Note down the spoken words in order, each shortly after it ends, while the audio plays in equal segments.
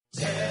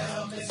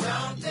me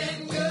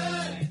something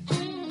good.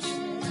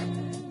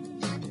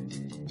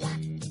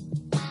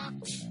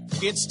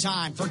 It's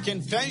time for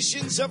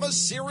Confessions of a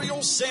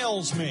Serial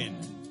Salesman.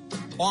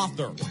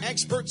 Author,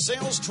 expert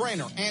sales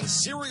trainer, and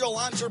serial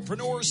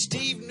entrepreneur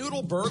Steve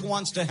Nudelberg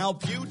wants to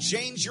help you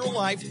change your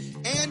life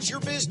and your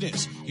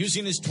business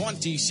using his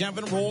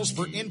 27 rules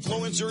for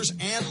influencers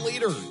and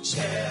leaders.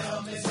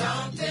 Tell me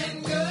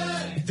something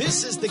good.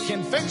 This is the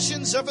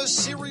Confessions of a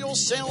Serial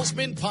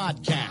Salesman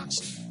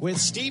podcast with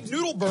Steve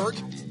Nudelberg.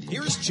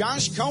 Here's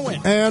Josh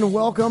Cohen. And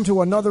welcome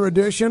to another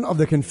edition of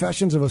the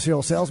Confessions of a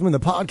Serial Salesman, the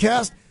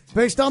podcast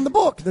based on the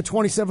book, The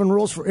 27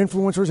 Rules for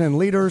Influencers and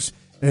Leaders,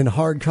 in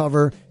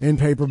hardcover, in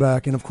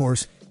paperback, and, of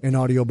course, in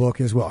audiobook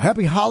as well.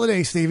 Happy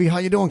holidays, Stevie. How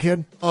you doing,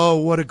 kid? Oh,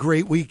 what a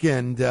great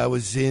weekend. I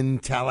was in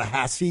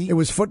Tallahassee. It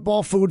was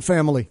football, food,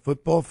 family.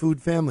 Football,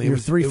 food, family. Your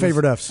three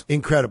favorite Fs.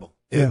 Incredible.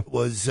 Yeah. It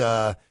was,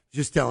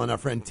 just telling our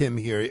friend Tim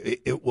here,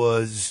 it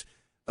was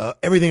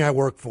everything I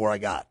worked for, I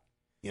got.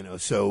 You know,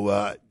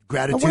 so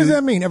gratitude. What does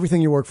that mean,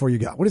 everything you work for, you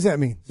got? What does that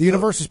mean? The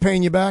universe is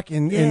paying you back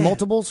in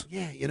multiples?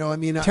 Yeah, you know, I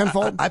mean,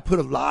 tenfold? I put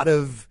a lot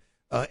of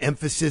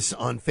emphasis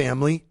on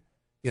family,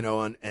 you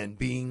know, and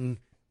being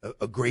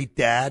a great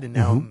dad, and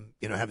now I'm,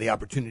 you know, have the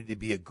opportunity to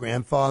be a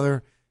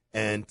grandfather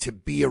and to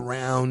be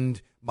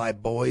around my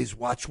boys,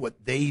 watch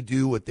what they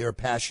do, what they're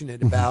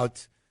passionate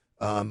about,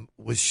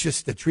 was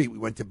just a treat. We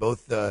went to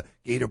both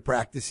Gator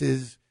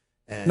practices.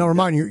 And, now,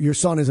 remind you, your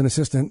son is an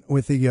assistant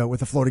with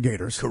the Florida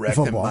Gators. Correct.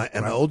 Football,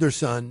 and my older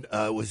son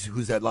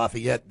who's at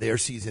Lafayette. Their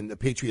season, the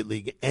Patriot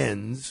League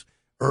ends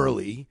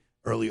earlier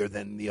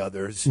than the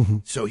others.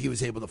 So he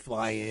was able to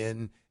fly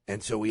in,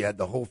 and so we had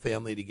the whole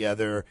family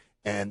together.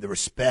 And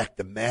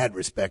the mad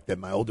respect that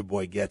my older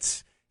boy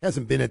gets.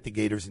 Hasn't been at the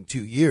Gators in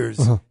 2 years,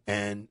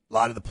 and a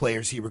lot of the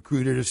players he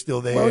recruited are still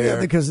there. Well, yeah,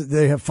 because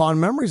they have fond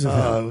memories of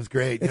him. It was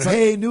great. It's like,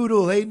 hey,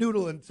 Noodle,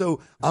 and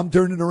so I'm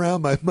turning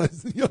around my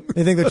younger.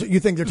 You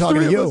think they're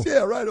talking to you?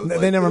 Yeah, right.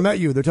 They never met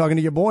you. They're talking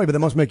to your boy, but that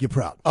must make you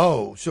proud.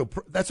 Oh, so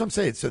that's what I'm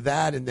saying. So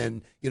that, and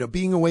then, you know,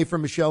 being away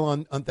from Michelle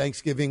on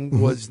Thanksgiving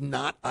was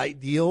not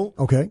ideal.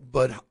 Okay,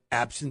 but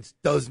absence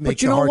does make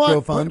the heart grow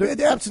fonder.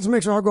 The absence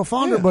makes the heart grow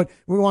fonder. Yeah. But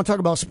we want to talk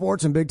about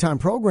sports and big time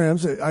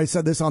programs. I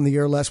said this on the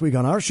air last week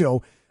on our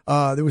show.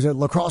 There was a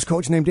lacrosse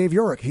coach named Dave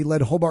Urich. He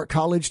led Hobart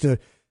College to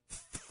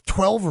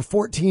 12 or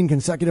 14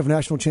 consecutive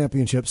national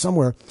championships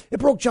somewhere.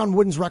 It broke John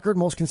Wooden's record,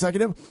 most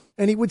consecutive.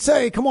 And he would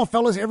say, come on,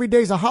 fellas, every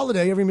day's a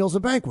holiday, every meal's a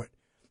banquet.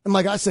 And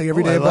like I say,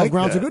 every day above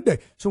ground's a good day.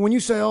 So when you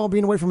say,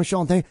 being away from Michelle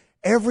and thing,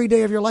 every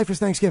day of your life is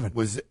Thanksgiving.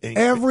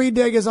 Every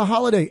day is a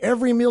holiday.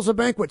 Every meal's a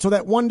banquet. So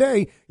that one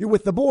day you're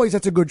with the boys,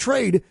 that's a good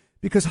trade,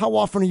 because how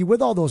often are you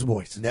with all those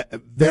boys?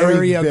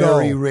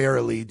 Very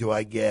rarely do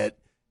I get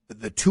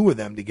the two of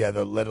them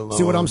together, let alone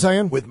see what I'm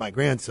saying? With my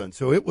grandson.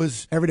 So it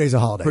was every day's a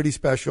holiday. Pretty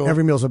special.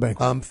 Every meal's a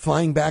banquet.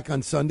 Flying back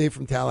on Sunday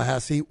from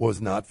Tallahassee was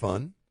not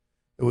fun.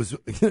 It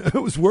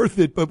was worth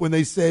it, but when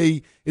they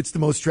say it's the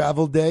most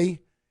traveled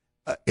day,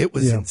 it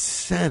was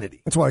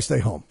insanity. That's why I stay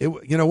home.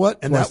 You know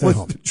what? And that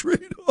was the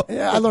trade-off.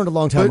 Yeah, I learned a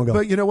long time ago.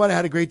 But you know what? I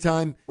had a great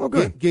time. Well,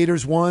 good.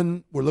 Gators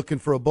won. We're looking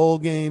for a bowl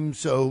game,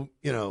 so,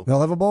 you know. They'll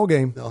have a bowl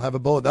game. They'll have a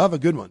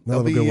good one.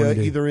 They'll be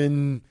either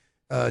in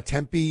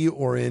Tempe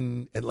or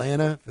in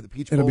Atlanta for the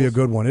Peach Bowls. It'll be a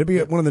good one. It'll be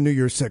one of the New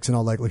Year's Six in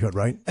all likelihood,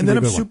 right? And then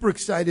I'm super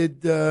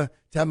excited to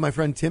have my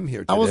friend Tim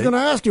here today. I was going to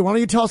ask you, why don't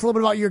you tell us a little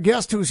bit about your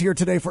guest who's here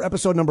today for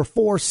episode number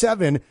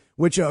 47,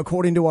 which,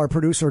 according to our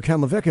producer, Ken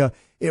Levicka,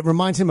 it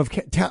reminds him of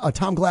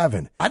Tom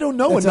Glavine. I don't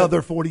know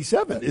another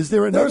 47. Is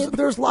there another?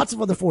 There's lots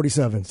of other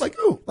 47s. Like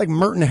who? Like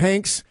Merton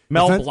Hanks.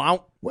 Mel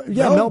Blount.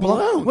 Yeah, Mel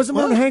Blount. Wasn't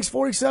Merton Hanks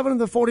 47 of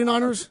the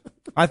 49ers?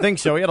 I think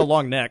so. He had a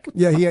long neck.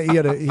 Yeah, he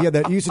had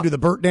that. He used to do the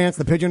Burt dance,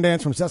 the pigeon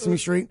dance from Sesame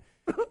Street.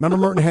 Remember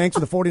Merton Hanks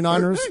with the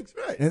 49ers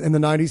in the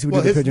 90s? Who did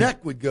the his pigeon?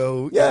 Neck would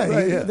go.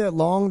 That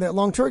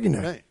long turkey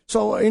neck. Right.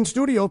 So in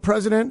studio,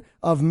 president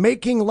of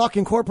Making Luck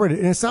Incorporated,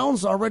 and it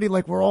sounds already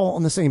like we're all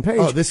on the same page.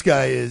 Oh, this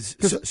guy is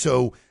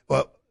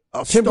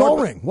Tim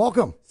Goring,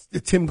 welcome.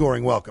 Tim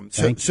Goring, welcome.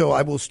 So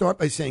I will start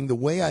by saying the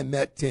way I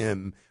met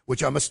Tim,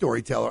 which I'm a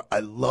storyteller, I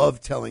love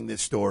telling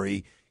this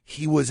story.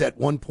 He was at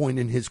one point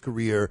in his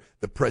career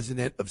the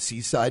president of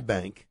Seaside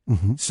Bank.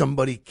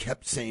 Somebody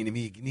kept saying to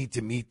me, you need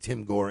to meet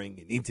Tim Goring.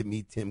 You need to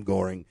meet Tim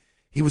Goring.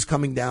 He was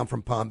coming down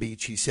from Palm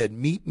Beach. He said,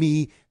 meet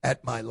me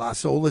at my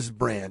Las Olas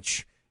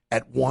branch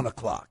at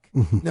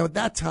 1:00. Now, at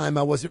that time,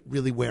 I wasn't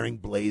really wearing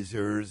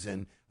blazers,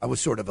 and I was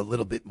sort of a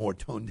little bit more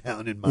toned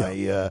down in my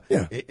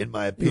in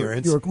my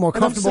appearance. You were more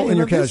comfortable in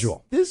your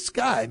casual. This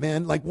guy,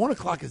 man, like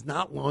 1:00 is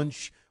not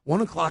lunch.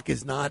 1:00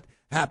 is not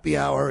happy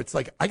hour. It's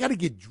like, I got to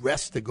get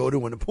dressed to go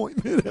to an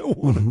appointment at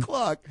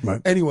 1:00.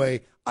 Right.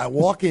 Anyway, I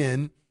walk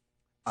in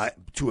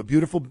to a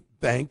beautiful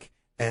bank,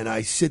 and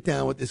I sit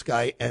down with this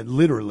guy, and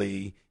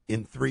literally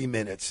in 3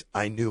 minutes,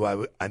 I knew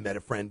I met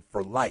a friend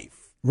for life.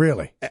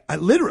 Really?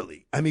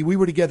 Literally. I mean, we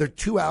were together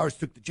 2 hours,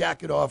 took the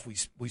jacket off.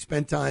 We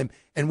spent time,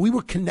 and we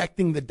were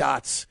connecting the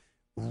dots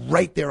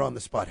right there on the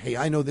spot. Hey,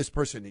 I know this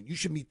person, and you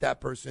should meet that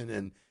person.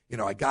 And, you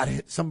know, I got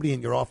somebody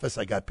in your office.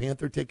 I got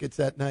Panther tickets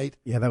that night.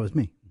 Yeah, that was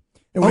me.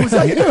 Oh, is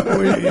that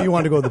you? You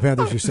wanted to go to the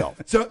Panthers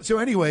yourself. So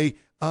anyway,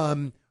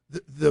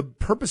 the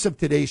purpose of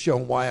today's show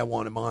and why I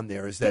want him on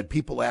there is that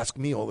people ask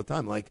me all the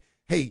time, like,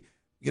 hey,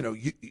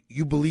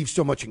 you believe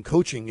so much in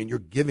coaching and you're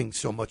giving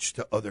so much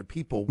to other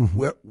people.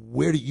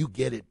 Where do you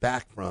get it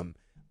back from?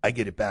 I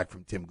get it back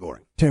from Tim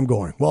Goring. Tim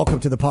Goring, welcome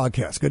to the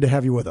podcast. Good to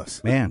have you with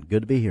us. Man,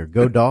 good to be here.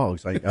 Go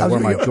Dogs. I wore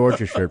my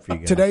Georgia shirt for you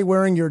guys. Today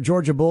wearing your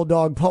Georgia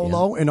Bulldog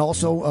polo and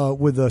also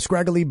with a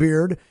scraggly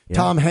beard. Yeah.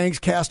 Tom Hanks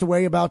cast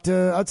away about,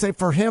 I'd say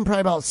for him, probably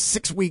about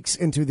 6 weeks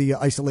into the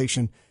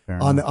isolation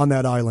on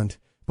that island.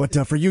 But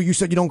for you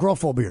said you don't grow a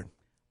full beard.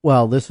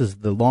 Well, this is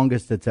the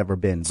longest it's ever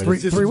been. But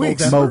 3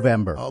 weeks.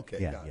 Movember. Okay.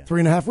 Yeah.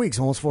 3.5 weeks,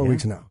 almost 4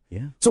 weeks now.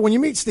 Yeah. So when you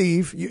meet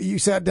Steve, you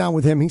sat down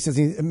with him. He says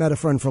he met a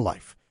friend for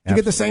life. Did you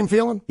get the same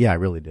feeling? Yeah, I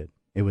really did.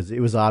 It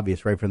was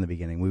obvious right from the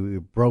beginning. We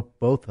broke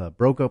open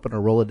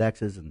our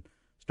Rolodexes and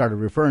started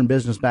referring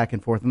business back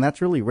and forth, and that's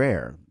really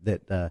rare.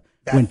 That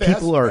when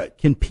people are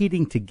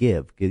competing to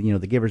give,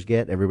 the givers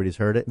get. Everybody's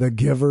heard it. The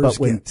givers But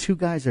when get. two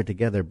guys are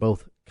together,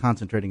 both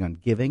concentrating on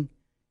giving,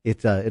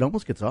 it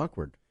almost gets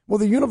awkward. Well,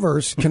 the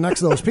universe connects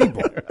those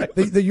people.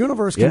 The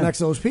universe connects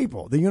those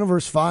people. The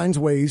universe finds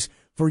ways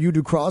for you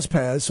to cross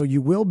paths, so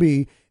you will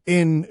be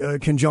in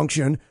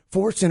conjunction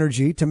for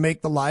synergy to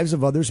make the lives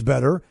of others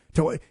better.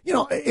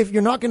 If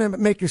you're not going to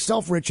make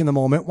yourself rich in the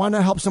moment, why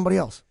not help somebody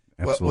else?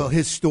 Well,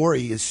 his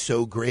story is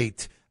so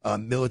great.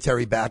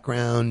 Military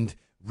background,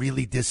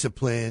 really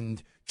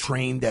disciplined,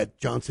 trained at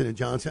Johnson &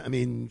 Johnson. I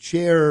mean,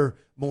 share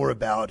more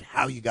about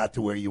how you got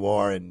to where you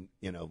are and,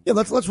 Yeah,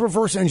 let's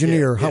reverse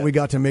engineer how we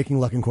got to Making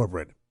Luck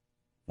Incorporated.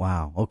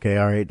 Wow. Okay.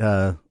 All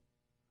right.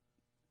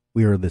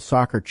 We were the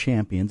soccer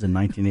champions in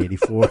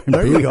 1984 in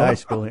There you Bowie go. High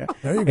School. Yeah.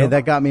 There you go. And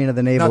that got me into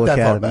the Naval Not that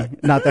far Academy.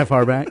 back. Not that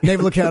far back.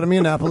 Naval Academy,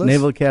 Annapolis.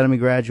 Naval Academy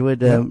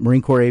graduate,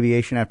 Marine Corps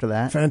Aviation after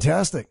that.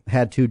 Fantastic.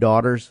 Had 2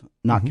 daughters,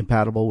 not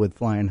compatible with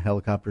flying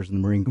helicopters in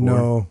the Marine Corps.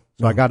 No.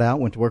 So I got out,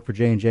 went to work for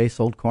J&J,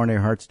 sold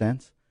coronary heart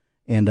stents,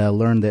 and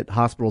learned that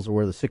hospitals are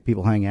where the sick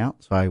people hang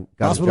out. So I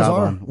got Hospitals a job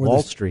are on where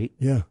Wall the- Street,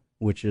 Yeah.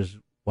 which is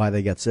why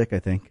they got sick, I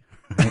think.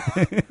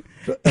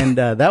 And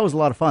that was a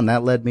lot of fun.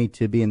 That led me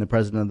to being the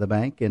president of the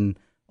bank and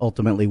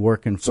ultimately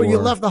working for... So you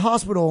left the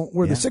hospital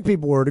where the sick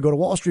people were to go to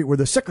Wall Street where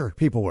the sicker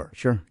people were.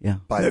 Sure, yeah.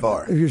 by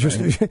far. If you're just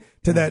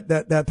to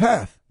that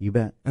path. You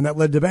bet. And that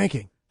led to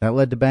banking. That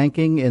led to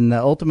banking, and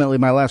ultimately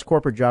my last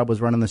corporate job was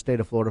running the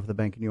state of Florida for the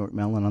Bank of New York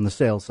Mellon on the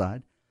sales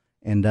side.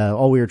 And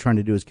all we were trying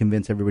to do is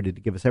convince everybody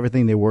to give us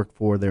everything they worked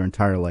for their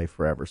entire life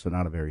forever, so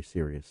not a very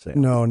serious sale.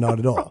 No, not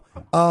at all.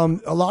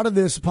 A lot of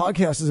this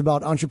podcast is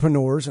about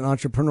entrepreneurs and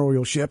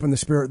entrepreneurship and the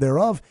spirit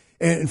thereof.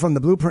 And from the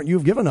blueprint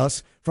you've given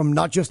us, from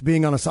not just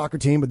being on a soccer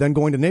team, but then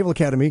going to Naval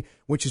Academy,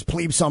 which is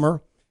plebe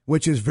summer,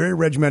 which is very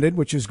regimented,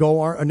 which is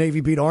a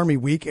Navy beat Army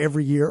week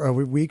every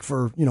week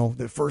for,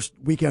 the first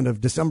weekend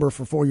of December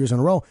for 4 years in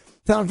a row.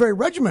 Sounds very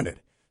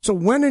regimented. So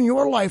when in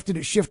your life did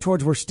it shift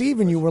towards where Steve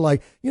and you were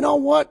like, you know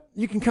what?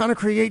 You can kind of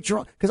create your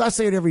own. Because I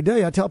say it every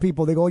day. I tell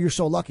people, they go, oh, you're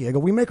so lucky. I go,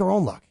 we make our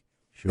own luck.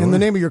 Sure. And the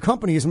name of your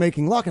company is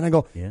Making Luck. And I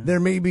go, Yeah.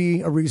 there may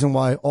be a reason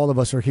why all of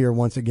us are here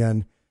once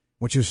again,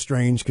 which is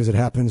strange because it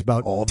happens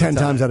about All the 10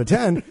 time. times out of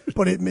 10,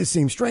 but it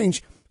seems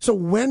strange. So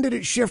when did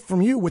it shift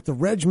from you with the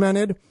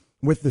regimented,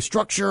 with the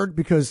structured?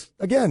 Because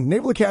again,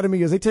 Naval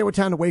Academy is they tell you what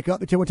time to wake up,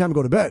 they tell you what time to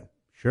go to bed.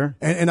 Sure.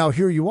 And now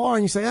here you are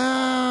and you say,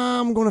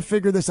 I'm going to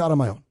figure this out on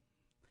my own.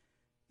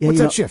 Yeah, What's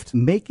that shift?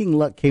 Making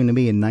Luck came to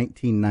me in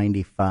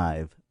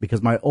 1995 because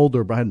I had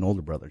an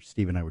older brother.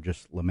 Steve and I were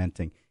just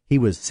lamenting. He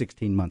was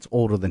 16 months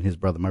older than his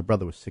brother. My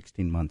brother was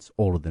 16 months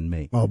older than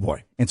me. Oh,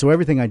 boy. And so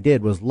everything I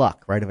did was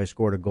luck, right? If I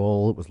scored a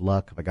goal, it was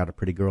luck. If I got a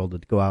pretty girl to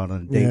go out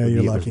on a date Yeah, with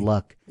you're me, it was lucky.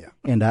 luck. Yeah.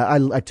 And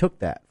I took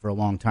that for a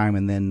long time.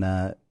 And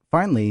then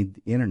finally,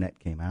 the internet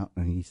came out,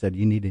 and he said,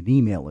 you need an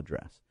email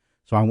address.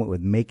 So I went with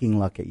Making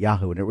Luck at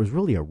Yahoo, and it was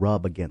really a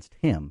rub against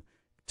him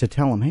to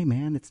tell him, hey,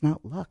 man, it's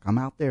not luck. I'm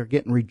out there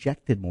getting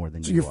rejected more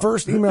than So you your are.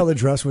 first email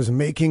address was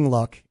Making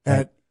Luck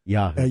at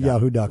Yahoo.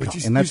 yahoo.com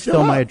And that's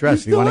still my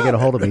address. If you want to get a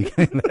hold of me,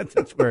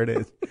 that's where it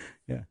is.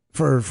 Yeah.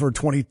 for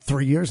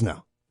 23 years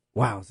now.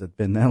 Wow, has it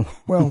been that long?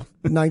 Well,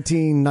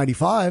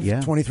 1995,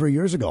 Yeah. 23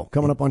 years ago,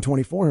 coming up on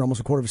 24 here,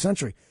 almost a quarter of a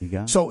century. You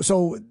got it.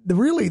 So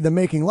the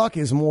Making Luck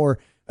is more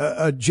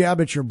a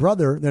jab at your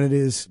brother than it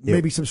is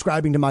maybe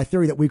subscribing to my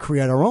theory that we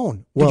create our own.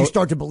 Did Well- you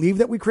start to believe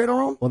that we create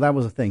our own? Well, that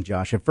was the thing,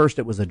 Josh. At first,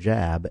 it was a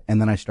jab, and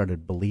then I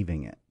started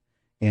believing it,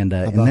 and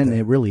about then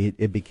that?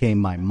 it became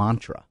my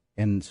mantra.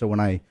 And so when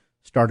I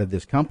started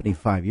this company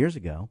 5 years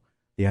ago,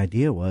 the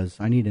idea was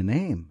I need a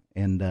name,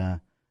 and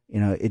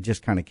it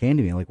just kind of came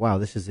to me like, wow,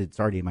 it's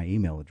already my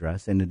email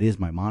address, and it is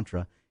my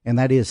mantra, and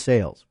that is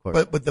sales. Of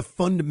course. But the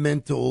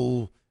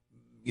fundamental,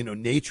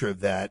 nature of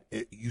that,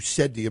 you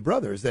said to your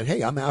brother is that,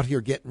 hey, I'm out here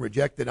getting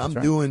rejected. I'm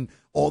right. doing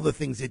all the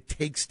things it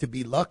takes to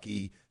be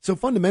lucky. So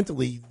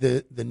fundamentally,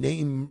 the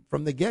name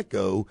from the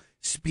get-go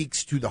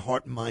speaks to the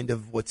heart and mind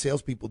of what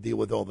salespeople deal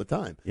with all the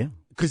time. Yeah.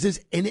 Because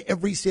in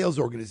every sales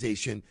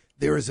organization,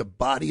 there is a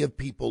body of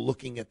people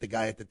looking at the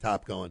guy at the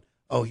top going,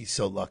 oh, he's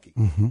so lucky.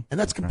 Mm-hmm. And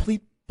that's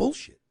complete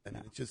bullshit. I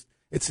mean,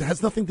 it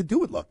has nothing to do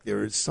with luck.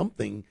 There is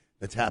something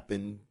that's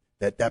happened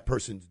that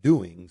person's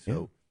doing.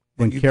 So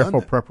when you've done careful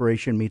that.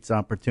 preparation meets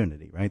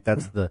opportunity, right?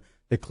 That's the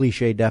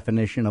cliche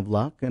definition of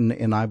luck,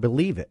 and I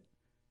believe it.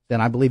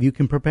 Then I believe you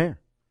can prepare.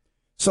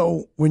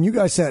 So when you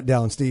guys sat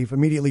down, Steve,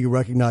 immediately you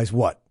recognized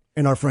what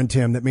in our friend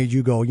Tim that made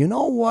you go, you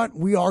know what?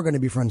 We are going to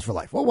be friends for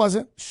life. What was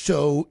it?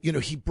 So,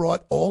 he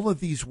brought all of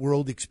these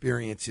world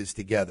experiences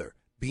together,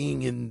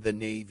 being in the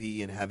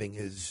Navy and having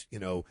his,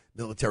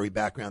 military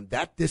background.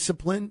 That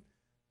discipline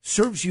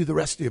serves you the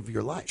rest of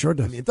your life. Sure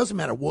does. I mean, it doesn't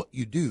matter what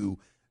you do.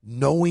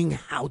 Knowing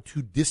how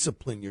to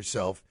discipline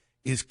yourself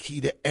is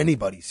key to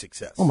anybody's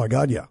success. Oh, my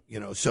God, yeah.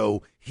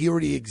 So he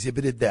already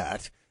exhibited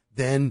that.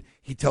 Then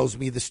he tells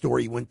me the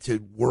story. He went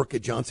to work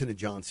at Johnson &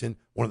 Johnson,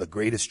 one of the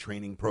greatest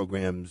training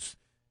programs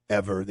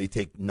ever. They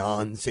take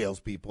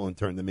non-salespeople and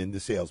turn them into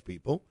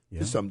salespeople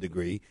to some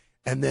degree.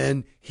 And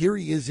then here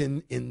he is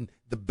in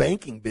the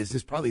banking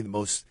business, probably the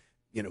most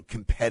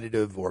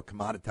competitive or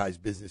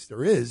commoditized business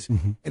there is.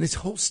 Mm-hmm. And his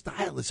whole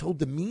style, his whole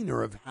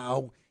demeanor of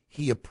how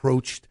he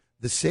approached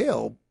the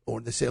sale or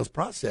the sales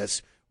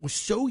process was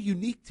so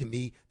unique to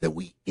me that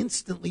we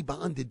instantly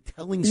bonded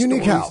telling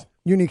Unique stories.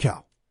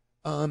 how?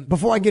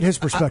 Before I get his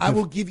perspective. I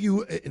will give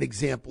you an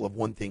example of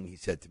one thing he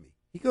said to me.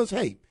 He goes,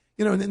 hey,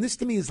 and this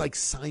to me is like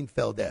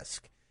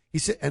Seinfeld-esque. He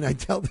said, and I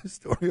tell this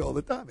story all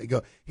the time. He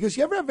goes,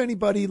 you ever have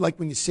anybody, like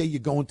when you say you're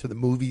going to the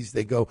movies,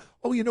 they go,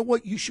 oh, you know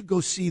what, you should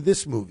go see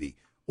this movie.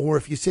 Or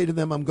if you say to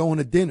them, I'm going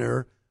to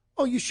dinner,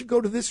 oh, you should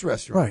go to this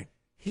restaurant. Right.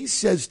 He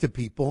says to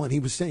people, and he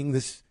was saying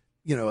this,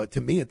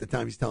 to me at the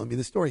time he's telling me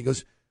the story, he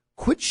goes,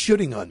 quit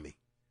shooting on me.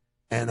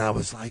 And I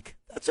was like,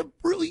 that's a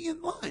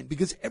brilliant line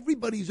because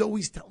everybody's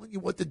always telling you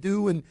what to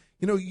do. And,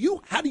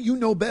 how do you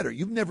know better?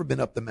 You've never been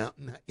up the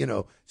mountain,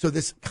 So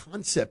this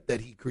concept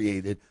that he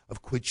created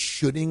of quit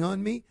shooting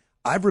on me,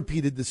 I've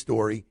repeated the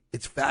story.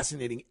 It's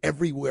fascinating.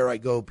 Everywhere I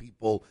go,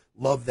 people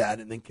love that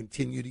and then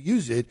continue to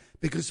use it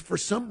because for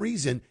some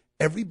reason,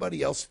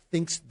 everybody else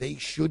thinks they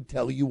should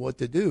tell you what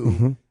to do.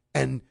 Mm-hmm.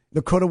 And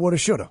the coulda, woulda,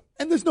 shoulda.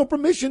 And there's no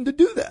permission to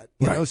do that.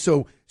 You Right. know,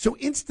 so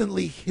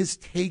instantly his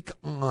take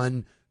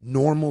on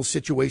normal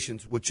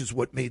situations, which is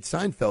what made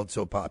Seinfeld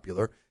so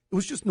popular, it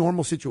was just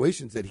normal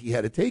situations that he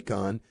had a take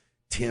on.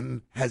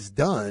 Tim has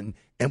done,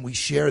 and we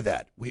share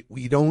that.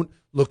 We don't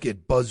look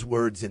at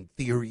buzzwords and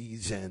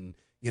theories, and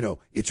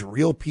it's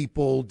real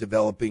people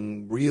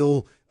developing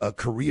real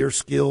career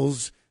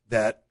skills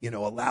that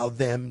allow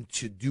them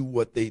to do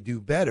what they do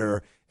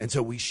better. And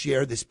so we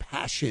share this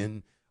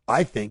passion,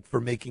 I think,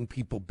 for making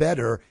people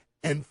better.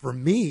 And for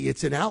me,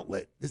 it's an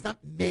outlet. There's not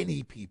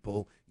many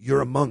people,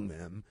 you're among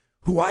them,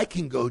 who I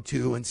can go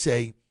to and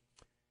say,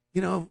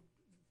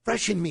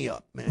 freshen me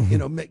up, man.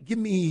 Give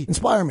me,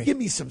 inspire me, give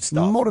me some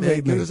stuff,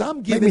 motivate me, because I'm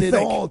make giving me it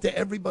think. all to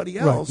everybody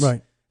else.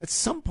 Right. At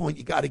some point,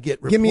 you got to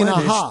get Give me an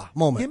replenished. aha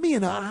moment. Give me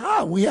an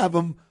aha. We have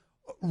them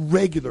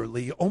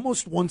regularly,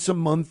 almost once a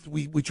month.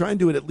 We try and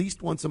do it at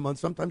least once a month,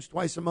 sometimes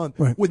twice a month,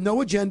 Right. with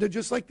no agenda,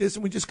 just like this,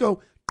 and we just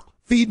go,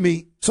 feed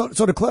me. So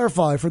to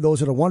clarify, for those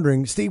that are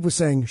wondering, Steve was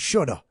saying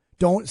shoulda.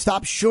 Don't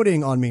stop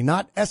shooting on me.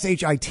 Not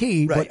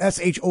S-H-I-T, Right. but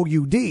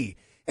S-H-O-U-D.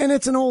 And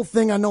it's an old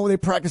thing. I know they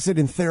practice it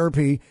in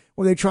therapy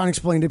where they try and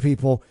explain to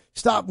people,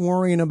 stop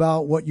worrying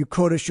about what you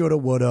coulda, shoulda,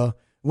 woulda,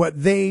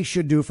 what they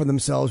should do for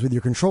themselves with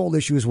your control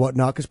issues,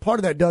 whatnot, because part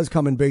of that does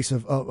come in base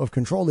of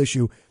control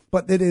issue.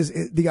 But it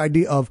is the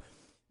idea of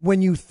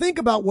when you think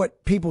about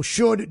what people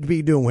should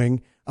be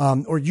doing,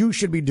 or you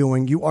should be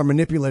doing, you are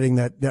manipulating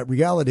that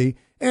reality,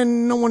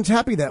 and no one's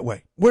happy that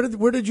way.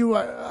 Where did you,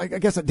 I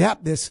guess,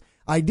 adapt this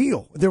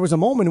ideal? There was a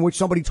moment in which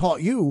somebody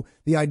taught you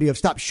the idea of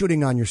stop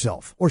shooting on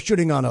yourself or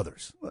shooting on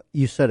others.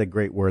 You said a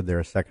great word there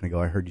a second ago.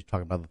 I heard you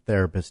talk about the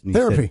therapist. And you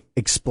Therapy. said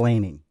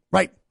explaining.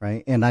 Right.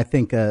 Right. And I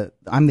think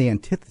I'm the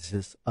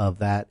antithesis of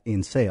that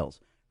in sales.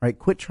 Right.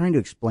 Quit trying to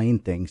explain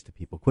things to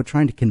people. Quit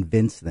trying to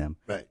convince them.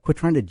 Right. Quit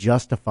trying to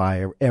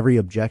justify every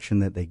objection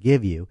that they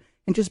give you,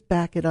 and just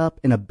back it up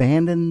and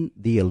abandon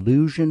the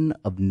illusion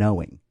of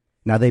knowing.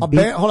 Now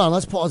Hold on.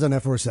 Let's pause on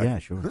that for a second. Yeah,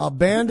 sure.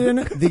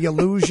 Abandon the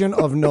illusion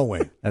of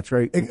knowing. That's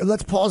right.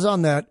 Let's pause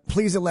on that.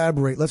 Please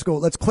elaborate. Let's go.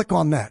 Let's click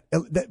on that.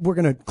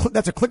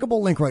 That's a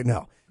clickable link right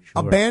now.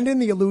 Sure. Abandon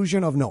the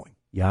illusion of knowing.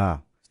 Yeah.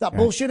 Stop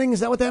bullshitting.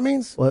 Is that what that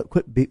means? Well,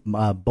 quit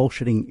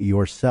bullshitting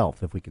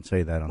yourself, if we can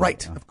say that.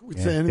 Right. We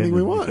can say anything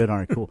we want. Good, all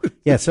right, cool.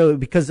 Yeah, so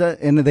because,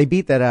 and they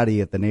beat that out of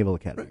you at the Naval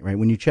Academy, right?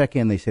 When you check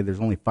in, they say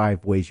there's only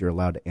 5 ways you're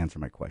allowed to answer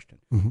my question.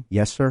 Mm-hmm.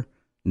 Yes, sir.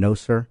 No,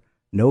 sir.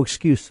 No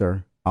excuse,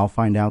 sir. I'll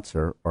find out,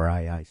 sir. Or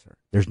aye, sir.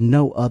 There's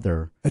no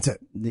other. That's it.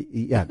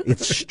 Yeah,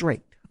 it's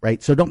straight,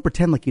 right? So don't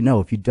pretend like you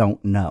know if you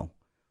don't know,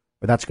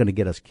 or that's going to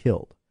get us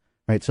killed.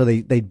 Right, so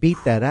they beat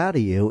that out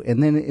of you,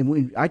 and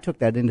then I took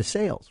that into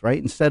sales.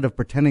 Right, instead of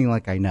pretending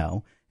like I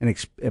know and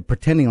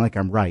pretending like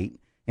I'm right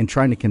and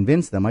trying to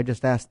convince them, I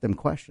just asked them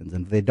questions.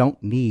 And if they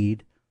don't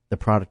need the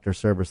product or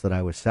service that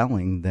I was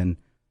selling, then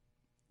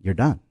you're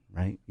done.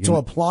 Right. So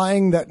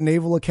applying that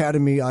Naval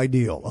Academy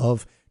ideal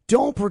of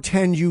don't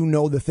pretend you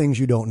know the things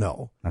you don't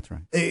know. That's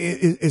right.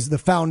 Is the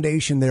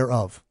foundation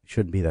thereof. It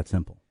shouldn't be that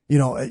simple.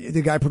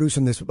 The guy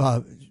producing this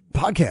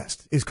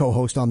podcast is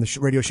co-host on the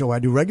radio show I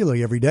do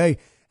regularly every day.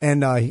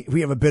 And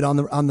we have a bit on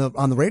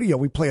the radio.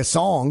 We play a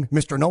song,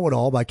 "Mr.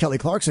 Know-It-All" by Kelly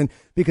Clarkson,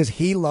 because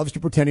he loves to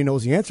pretend he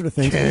knows the answer to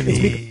things.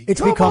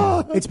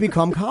 It's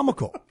become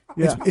comical.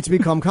 Yeah. It's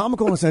become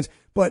comical in a sense.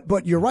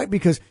 But you're right,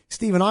 because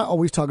Steve and I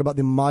always talk about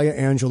the Maya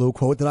Angelou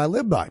quote that I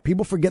live by.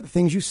 People forget the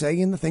things you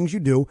say and the things you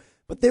do,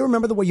 but they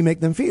remember the way you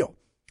make them feel.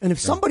 And if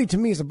somebody to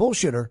me is a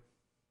bullshitter,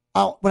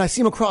 when I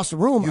see him across the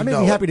room, I may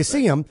be happy to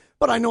see him,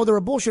 but I know they're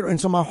a bullshitter.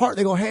 And so my heart,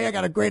 they go, "Hey, I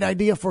got a great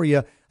idea for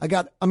you."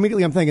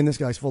 Immediately I'm thinking, this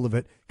guy's full of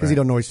it because he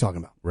don't know what he's talking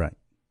about. Right.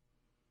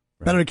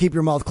 Better to keep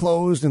your mouth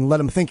closed and let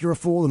them think you're a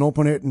fool and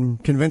open it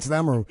and convince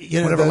them, or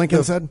whatever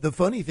Lincoln said. The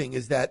funny thing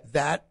is that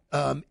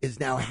is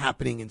now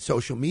happening in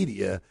social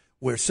media,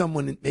 where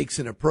someone makes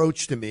an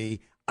approach to me.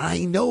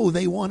 I know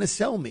they want to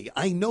sell me.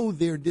 I know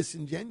they're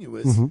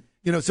disingenuous.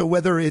 Mm-hmm. So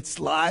whether it's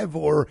live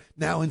or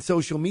now in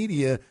social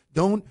media,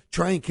 don't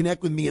try and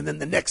connect with me. And then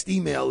the next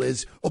email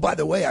is, "Oh, by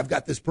the way, I've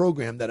got this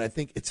program that I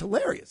think," it's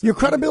hilarious. Your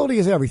credibility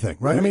is everything,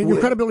 right? I mean, your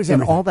credibility is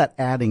and everything. all that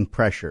adding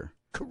pressure.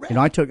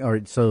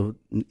 Correct. So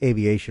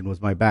aviation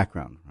was my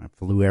background. I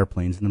flew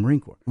airplanes in the Marine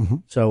Corps. Mm-hmm.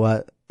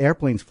 So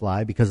airplanes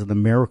fly because of the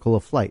miracle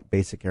of flight,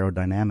 basic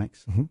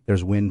aerodynamics. Mm-hmm.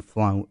 There's wind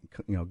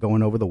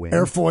going over the wing.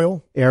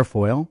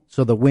 Airfoil.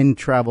 So the wind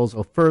travels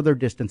a further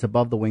distance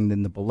above the wing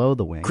than below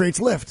the wing. Creates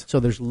lift. So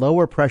there's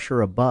lower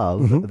pressure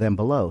above than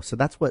below. So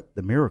that's what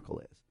the miracle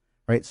is,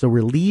 right? So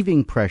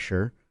relieving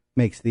pressure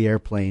makes the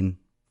airplane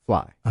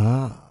fly.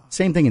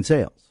 Same thing in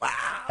sales. Wow.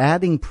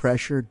 Adding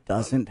pressure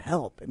doesn't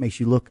help. It makes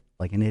you look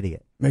like an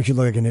idiot. Makes you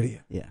look like an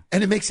idiot. Yeah.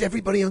 And it makes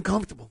everybody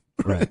uncomfortable.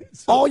 Right.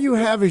 All you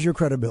have is your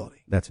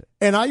credibility. That's it.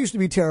 And I used to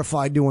be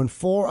terrified doing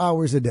 4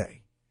 hours a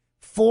day.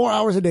 4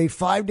 hours a day,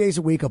 5 days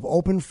a week of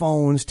open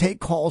phones, take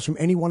calls from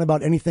anyone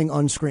about anything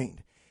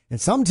unscreened. And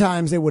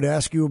sometimes they would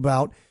ask you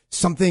about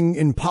something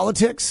in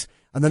politics,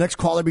 and the next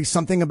call would be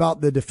something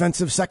about the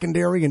defensive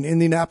secondary in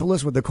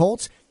Indianapolis with the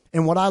Colts.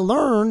 And what I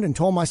learned and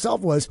told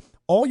myself was,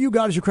 all you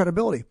got is your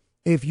credibility.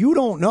 If you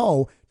don't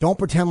know, don't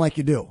pretend like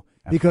you do.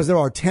 Because there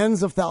are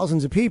tens of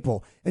thousands of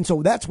people. And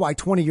so that's why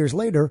 20 years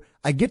later,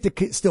 I get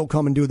to still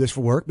come and do this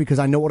for work, because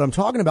I know what I'm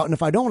talking about. And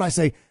if I don't, I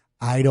say,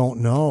 I don't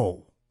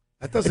know.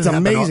 It's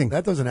amazing.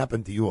 That doesn't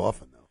happen to you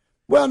often, though.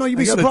 Well, no, you'd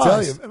be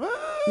surprised. Tell you.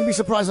 You'd be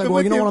surprised. I go,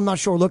 you know what, I'm not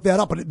sure. Look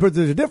that up. But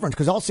there's a difference,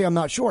 because I'll say I'm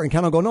not sure, and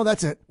Ken will go, no,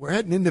 that's it. We're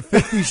heading into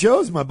 50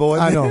 shows, my boy.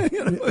 I know.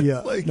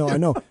 Yeah. I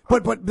know.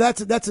 But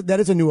that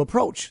is a new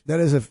approach. That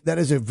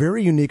is a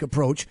very unique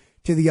approach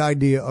to the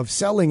idea of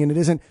selling. And it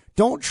isn't,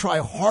 don't try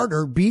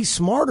harder, be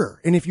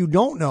smarter. And if you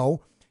don't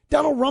know,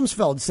 Donald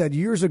Rumsfeld said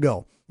years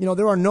ago,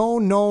 there are no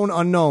known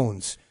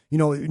unknowns.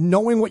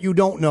 Knowing what you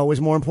don't know is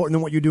more important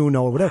than what you do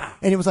know, or whatever.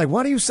 And it was like,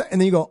 what do you say?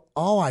 And then you go,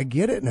 oh, I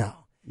get it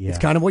now. Yeah. It's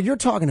kind of what you're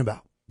talking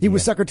about. He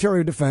was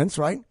Secretary of Defense,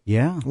 right?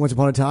 Yeah. Once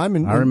upon a time.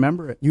 And I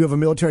remember it. You have a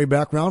military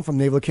background from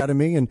Naval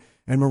Academy and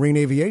Marine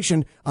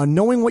Aviation.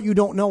 Knowing what you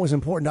don't know is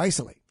important to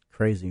isolate.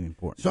 Crazy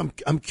important. So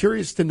I'm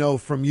curious to know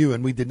from you,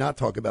 and we did not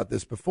talk about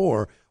this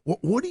before,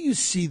 what do you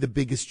see the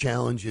biggest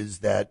challenges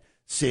that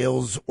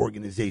sales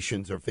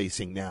organizations are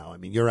facing now? I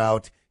mean, you're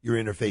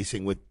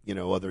interfacing with,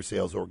 other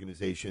sales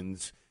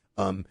organizations.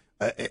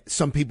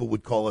 Some people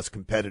would call us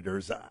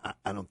competitors.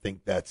 I don't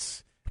think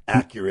that's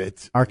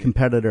accurate. Our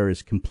competitor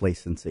is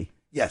complacency.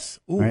 Yes.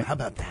 Ooh, right? How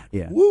about that?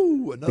 Yeah.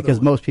 Woo, another because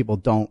one. Most people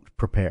don't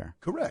prepare.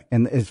 Correct.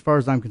 And as far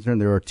as I'm concerned,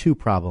 there are two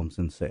problems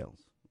in sales.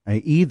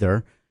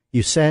 Either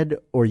you said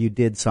or you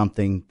did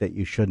something that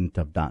you shouldn't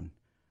have done,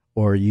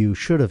 or you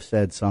should have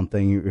said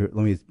something.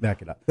 Let me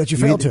back it up. That you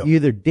failed to. You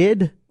either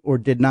did or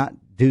did not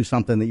do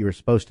something that you were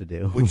supposed to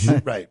do.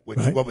 Right.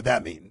 What would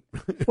that mean?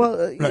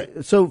 Well,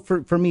 right. So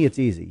for me, it's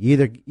easy. You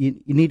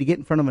need to get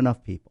in front of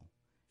enough people.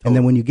 And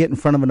then when you get in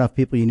front of enough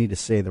people, you need to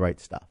say the right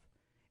stuff.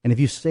 And if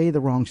you say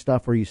the wrong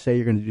stuff, or you say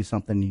you're going to do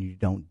something and you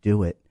don't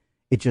do it,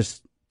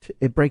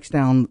 it breaks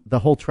down the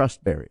whole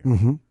trust barrier.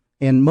 Mm-hmm.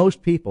 And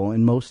most people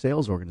in most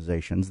sales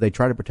organizations, they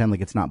try to pretend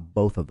like it's not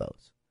both of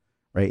those,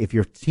 right? If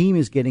your team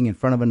is getting in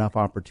front of enough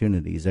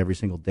opportunities every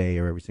single day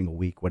or every single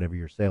week, whatever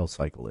your sales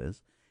cycle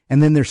is,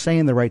 and then they're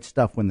saying the right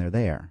stuff when they're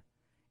there,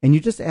 and you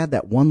just add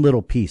that one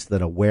little piece,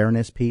 that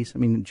awareness piece. I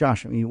mean,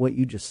 Josh, what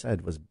you just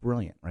said was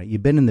brilliant, right?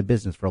 You've been in the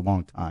business for a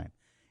long time.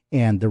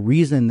 And the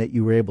reason that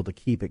you were able to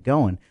keep it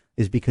going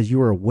is because you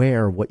were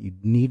aware of what you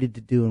needed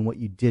to do and what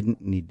you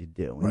didn't need to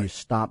do. And you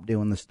stopped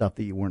doing the stuff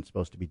that you weren't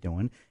supposed to be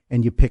doing,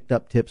 and you picked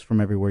up tips from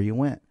everywhere you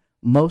went.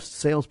 Most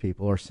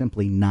salespeople are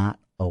simply not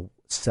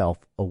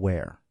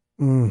self-aware.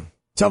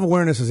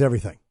 Self-awareness is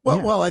everything.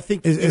 Well, I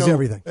think is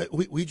everything.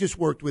 We just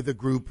worked with a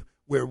group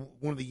where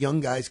one of the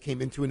young guys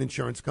came into an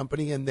insurance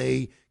company, and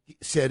they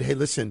said, hey,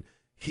 listen,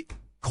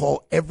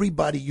 call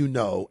everybody you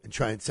know and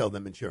try and sell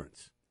them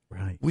insurance.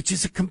 Right. Which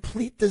is a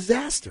complete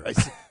disaster. I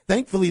said,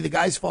 thankfully, the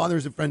guy's father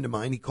is a friend of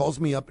mine. He calls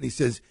me up and he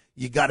says,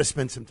 you got to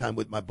spend some time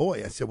with my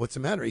boy. I said, what's the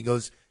matter? He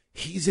goes,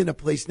 he's in a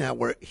place now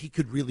where he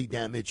could really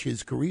damage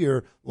his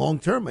career long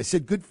term. I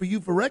said, good for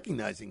you for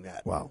recognizing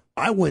that. Wow.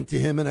 I went to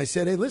him and I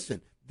said, hey,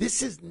 listen,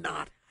 this is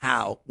not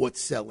how what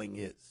selling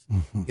is.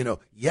 Mm-hmm.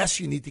 Yes,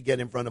 you need to get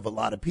in front of a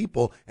lot of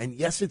people. And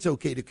yes, it's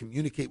okay to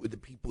communicate with the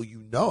people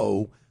you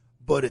know.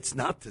 but it's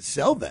not to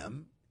sell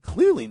them.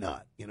 Clearly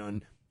not.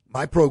 And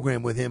my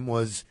program with him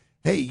was,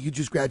 hey, you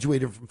just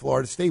graduated from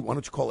Florida State. Why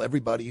don't you call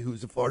everybody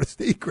who's a Florida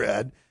State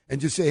grad and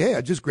just say, hey,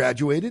 I just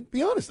graduated.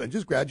 Be honest, I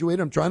just graduated.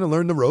 I'm trying to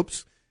learn the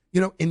ropes.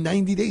 In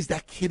 90 days,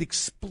 that kid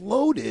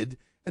exploded.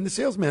 And the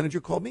sales manager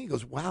called me. He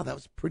goes, wow, that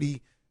was a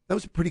pretty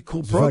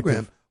cool program.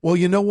 Effective. Well,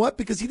 you know what?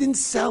 Because he didn't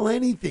sell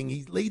anything.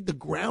 He laid the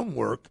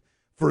groundwork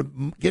for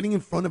getting in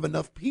front of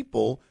enough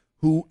people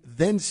who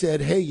then said,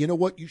 hey, you know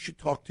what? You should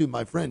talk to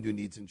my friend who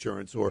needs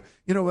insurance, or,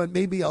 you know what,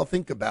 maybe I'll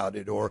think about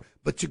it.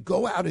 But to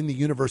go out in the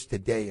universe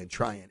today and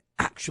try and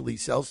actually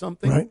sell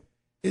something Right.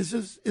 is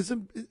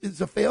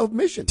a failed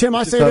mission. Tim,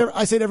 I say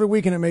it every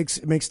week, and it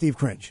makes Steve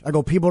cringe. I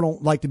go, people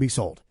don't like to be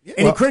sold.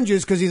 And he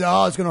cringes because he's,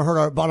 it's going to hurt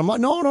our bottom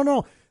line.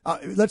 No.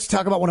 Let's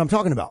talk about what I'm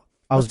talking about.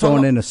 I was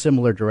going in a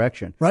similar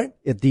direction. Right.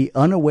 If the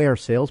unaware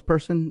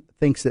salesperson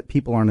thinks that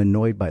people aren't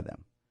annoyed by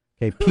them.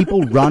 Okay,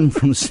 people run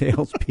from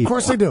salespeople. Of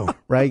course they do.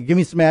 Right? Give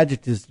me some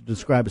adjectives to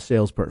describe a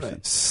salesperson.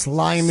 Right.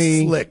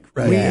 Slimy, slick,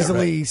 right?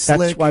 weaselly, Right. slick.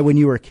 That's why when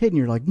you were a kid and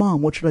you're like,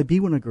 Mom, what should I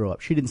be when I grow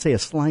up? She didn't say a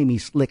slimy,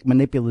 slick,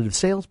 manipulative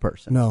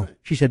salesperson. No.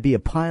 She said be a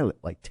pilot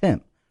like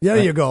Tim. There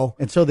you go.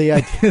 And so the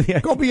idea,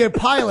 Go be a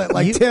pilot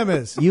like Tim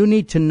is. You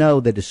need to know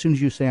that as soon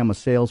as you say I'm a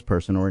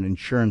salesperson or an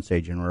insurance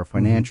agent or a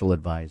financial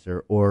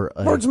advisor or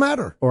Words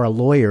matter. or a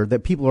lawyer,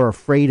 that people are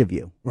afraid of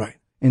you. Right.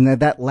 And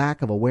that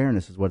lack of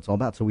awareness is what it's all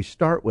about. So we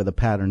start with a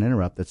pattern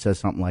interrupt that says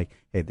something like,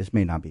 hey, this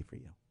may not be for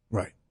you.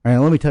 Right. All right,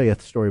 let me tell you a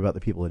story about the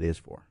people it is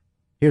for.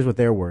 Here's what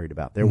they're worried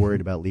about. They're worried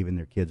about leaving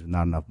their kids with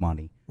not enough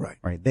money. Right.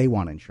 Right. They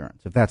want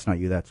insurance. If that's not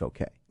you, that's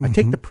okay. I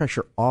take the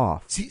pressure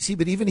off. See,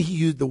 but even he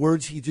used the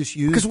words he just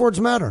used. Because words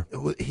matter.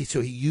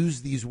 So he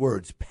used these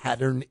words,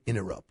 pattern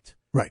interrupt.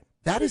 Right.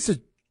 That is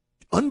an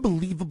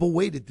unbelievable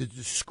way to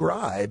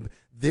describe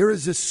there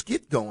is a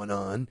skit going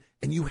on,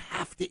 and you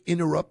have to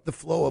interrupt the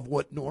flow of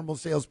what normal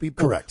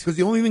salespeople. Correct. Because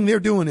the only thing they're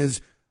doing is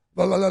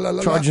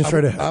Charging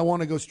straight ahead. I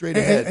want to go straight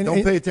ahead. and-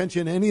 Don't pay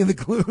attention to any of the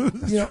clues.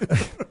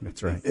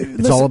 That's right.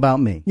 It's all about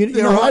me.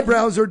 Their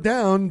eyebrows are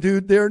down,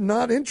 dude. They're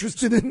not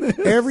interested in this.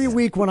 Every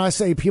week when I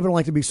say people don't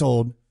like to be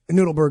sold,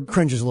 Noodleberg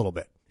cringes a little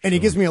bit. And he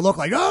gives me a look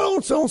like, oh,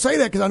 don't say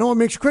that because I know it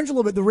makes you cringe a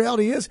little bit. The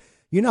reality is,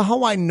 you know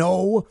how I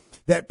know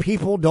that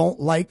people don't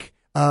like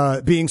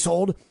being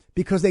sold?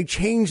 Because they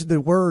changed the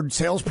word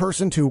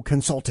salesperson to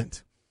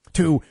consultant,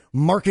 to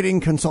marketing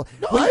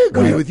consultant. No, I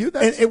agree with you.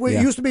 And it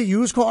used to be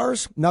used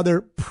cars. Now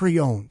they're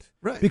pre-owned.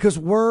 Right. Because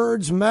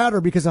words matter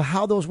because of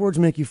how those words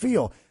make you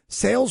feel.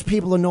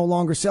 Salespeople are no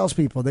longer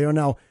salespeople. They are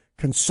now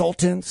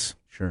consultants.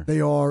 Sure.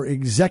 They are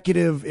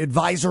executive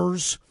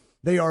advisors.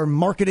 They are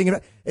marketing.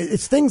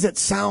 It's things that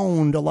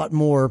sound a lot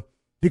more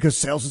because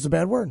sales is a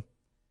bad word.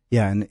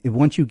 Yeah, and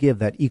once you give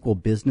that equal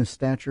business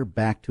stature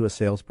back to a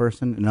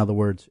salesperson, in other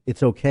words,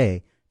 it's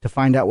okay to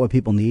find out what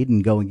people need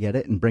and go and get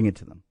it and bring it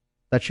to them.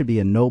 That should be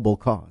a noble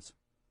cause.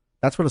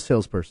 That's what a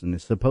salesperson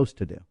is supposed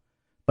to do.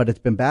 But it's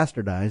been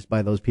bastardized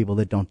by those people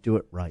that don't do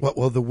it right.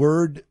 Well, the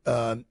word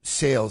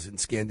sales in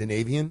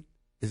Scandinavian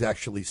is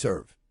actually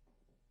serve.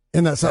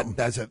 Isn't that something?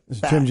 That's a As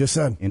fact. Tim just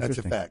said. That's a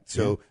Interesting. fact.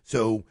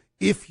 So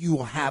if you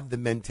have the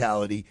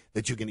mentality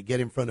that you're going to get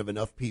in front of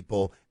enough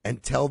people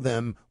and tell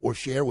them or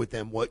share with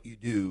them what you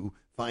do,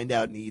 find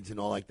out needs and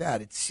all like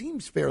that, it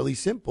seems fairly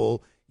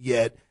simple,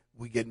 yet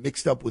we get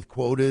mixed up with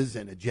quotas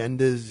and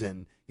agendas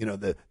and,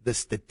 the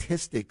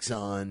statistics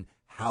on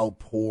how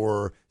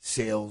poor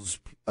sales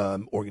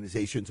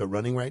organizations are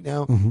running right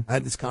now. I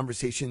had this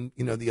conversation,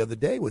 the other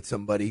day with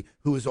somebody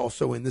who is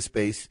also in the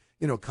space,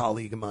 a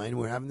colleague of mine.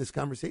 We're having this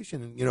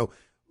conversation and,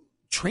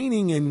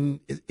 training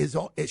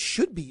it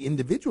should be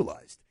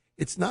individualized.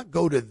 It's not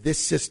go to this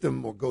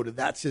system or go to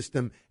that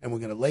system and we're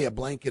going to lay a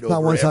blanket over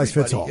not one size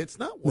everybody. fits all. It's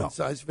not one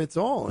size fits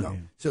all.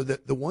 And so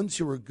the ones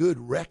who are good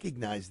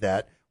recognize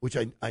that, which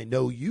I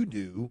know you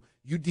do.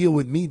 You deal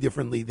with me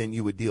differently than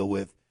you would deal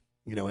with,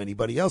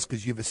 anybody else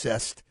because you've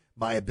assessed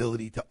my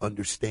ability to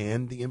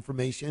understand the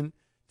information,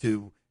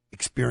 to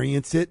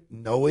experience it,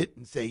 know it,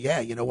 and say, yeah,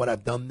 you know what,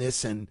 I've done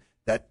this and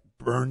that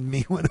burned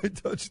me when I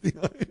touched the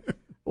iron.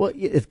 Well,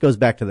 it goes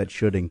back to that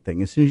shoulding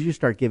thing. As soon as you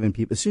start giving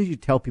people, as soon as you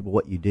tell people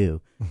what you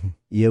do,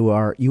 you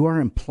are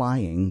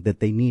implying that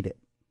they need it,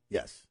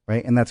 Yes.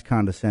 right? And that's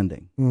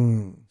condescending.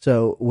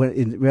 So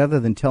rather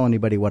than tell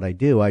anybody what I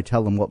do, I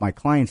tell them what my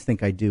clients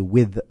think I do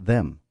with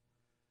them,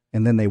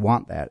 and then they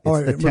want that. It's All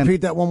right, the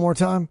repeat that one more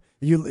time.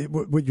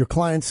 What your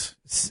clients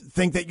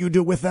think that you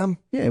do with them?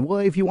 Yeah, well,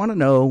 if you want to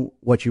know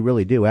what you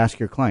really do, ask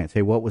your clients,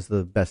 hey, what was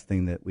the best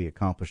thing that we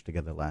accomplished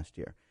together last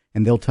year?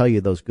 And they'll tell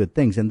you those good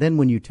things. And then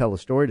when you tell a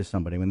story to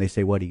somebody, when they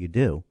say, what do you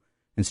do?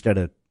 Instead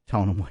of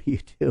telling them what you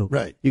do,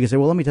 Right. you can say,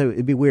 well, let me tell you,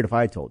 it'd be weird if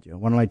I told you.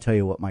 Why don't I tell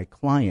you what my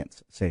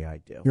clients say I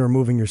do? You're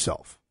removing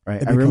yourself.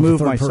 Right. It I becomes a remove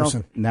third myself.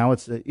 person. Now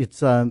it's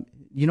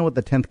you know what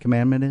the 10th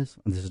commandment is?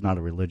 And this is not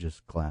a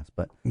religious class,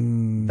 but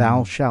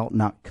thou shalt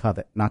not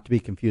covet, not to be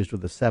confused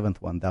with the 7th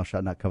one, thou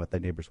shalt not covet thy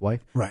neighbor's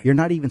wife. Right. You're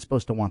not even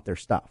supposed to want their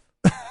stuff.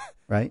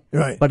 Right?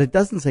 Right. But it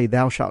doesn't say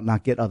thou shalt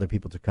not get other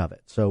people to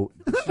covet. So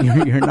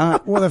you're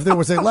not. Well, if there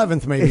was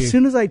 11th, maybe. As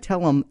soon as I tell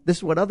them this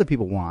is what other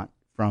people want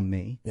from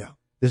me, Yeah.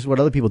 This is what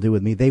other people do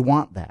with me. They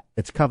want that.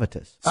 It's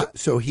covetous.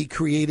 So he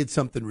created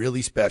something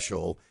really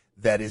special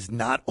that is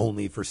not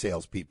only for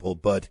salespeople,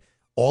 but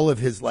all of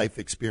his life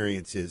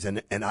experiences.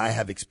 And I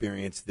have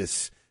experienced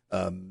this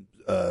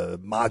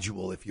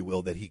module, if you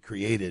will, that he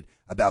created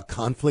about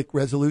conflict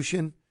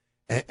resolution.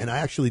 And I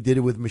actually did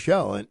it with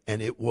Michelle,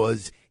 and it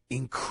was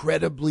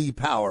incredibly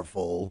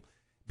powerful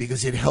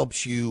because it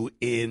helps you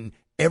in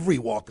every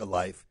walk of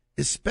life,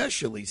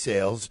 especially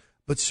sales,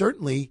 but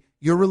certainly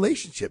your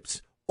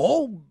relationships.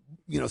 All,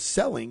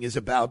 selling is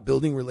about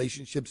building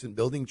relationships and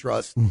building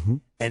trust. Mm-hmm.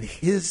 And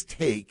his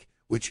take,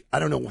 which I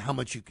don't know how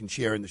much you can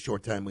share in the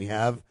short time we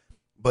have,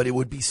 but it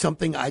would be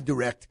something I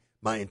direct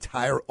my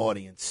entire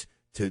audience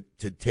to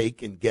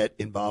take and get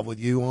involved with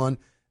you on,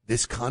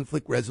 this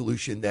conflict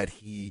resolution that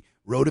he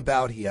wrote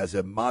about. He has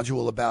a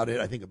module about it.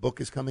 I think a book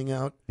is coming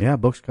out. Yeah, a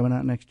book's coming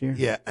out next year.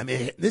 Yeah, I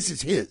mean, this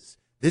is his.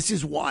 This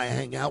is why I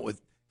hang out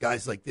with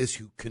guys like this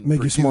who can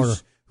make you smarter.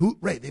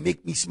 They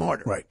make me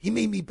smarter. Right. He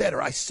made me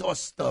better. I saw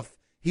stuff.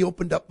 He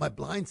opened up my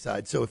blind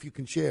side. So if you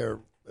can share.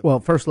 Well,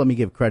 first, let me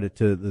give credit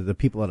to the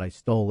people that I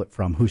stole it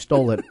from, who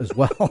stole it as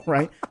well,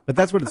 right? But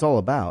that's what it's all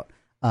about.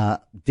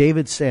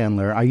 David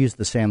Sandler, I use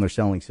the Sandler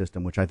selling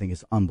system, which I think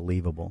is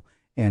unbelievable.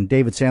 And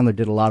David Sandler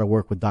did a lot of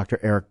work with Dr.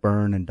 Eric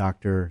Byrne and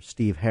Dr.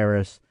 Steve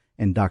Harris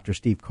and Dr.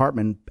 Steve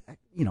Cartman.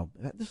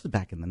 This was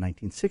back in the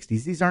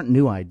 1960s. These aren't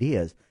new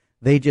ideas.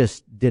 They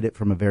just did it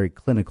from a very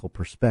clinical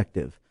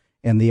perspective.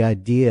 And the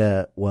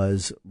idea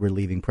was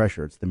relieving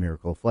pressure. It's the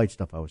miracle of flight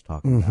stuff I was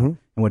talking about. And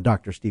what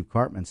Dr. Steve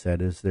Cartman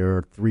said is there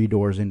are 3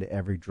 doors into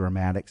every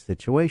dramatic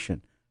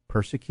situation: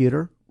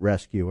 persecutor,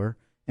 rescuer,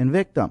 and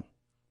victim.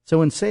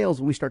 So in sales,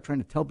 when we start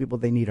trying to tell people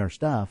they need our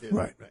stuff,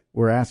 Right.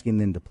 we're asking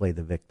them to play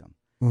the victim.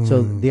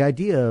 So the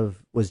idea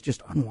was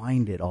just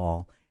unwind it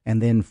all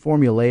and then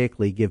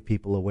formulaically give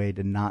people a way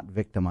to not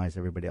victimize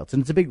everybody else.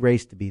 And it's a big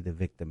race to be the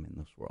victim in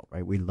this world,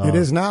 right? It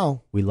is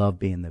now. We love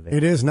being the victim.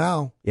 It is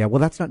now. Yeah, well,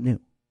 that's not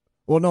new.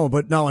 Well, no,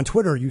 but now on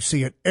Twitter, you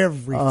see it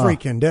every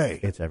freaking day.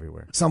 It's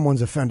everywhere.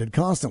 Someone's offended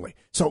constantly.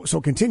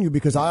 So continue,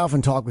 because I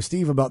often talk with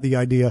Steve about the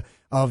idea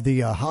of the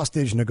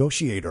hostage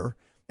negotiator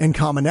and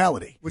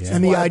commonality,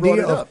 and the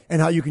idea of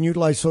and how you can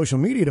utilize social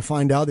media to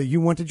find out that you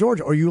went to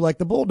Georgia, or you like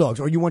the Bulldogs,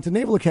 or you went to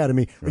Naval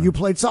Academy, or you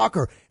played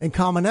soccer, and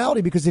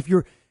commonality. Because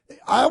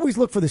I always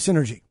look for the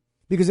synergy,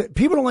 because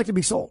people don't like to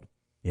be sold.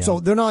 Yeah. So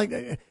they're not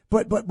like,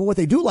 but what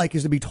they do like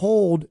is to be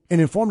told and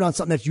informed on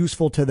something that's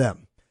useful to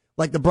them.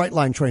 Like the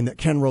Brightline train that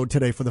Ken rode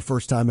today for the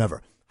first time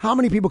ever. How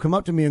many people come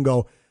up to me and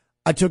go,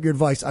 I took your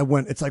advice, I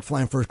went, it's like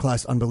flying first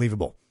class,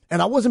 unbelievable.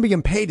 And I wasn't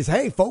being paid to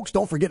say, hey, folks,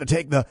 don't forget to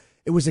take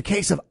it was a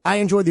case of I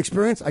enjoyed the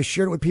experience. I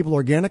shared it with people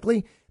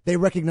organically. They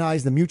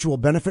recognized the mutual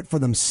benefit for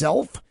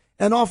themselves,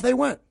 and off they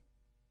went.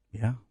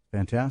 Yeah,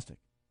 fantastic.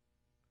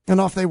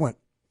 And off they went.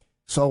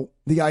 So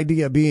the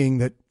idea being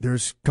that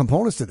there's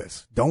components to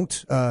this.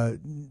 Don't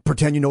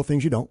pretend you know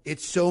things you don't.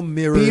 It's so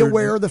mirrored. Be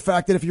aware of the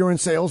fact that if you're in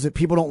sales, that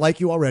people don't like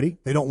you already.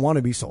 They don't want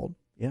to be sold.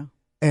 Yeah.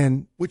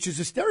 And which is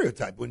a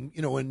stereotype.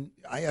 When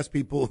I ask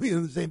people,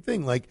 the same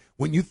thing. Like,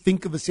 when you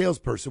think of a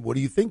salesperson, what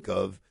do you think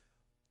of?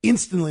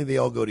 Instantly, they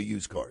all go to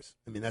used cars.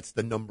 I mean, that's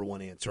the number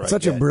one answer. It's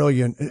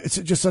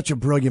just such a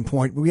brilliant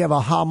point. We have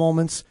aha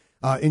moments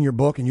in your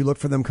book, and you look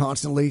for them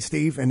constantly,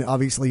 Steve, and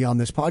obviously on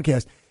this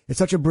podcast. It's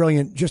such a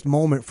brilliant just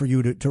moment for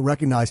you to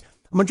recognize.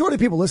 A majority of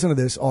people listening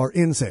to this are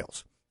in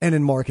sales and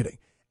in marketing,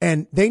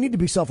 and they need to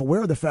be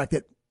self-aware of the fact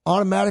that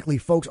automatically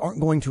folks aren't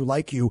going to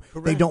like you.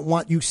 Correct. They don't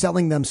want you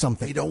selling them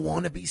something. They don't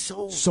want to be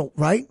sold. So,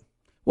 right?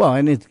 Well,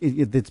 and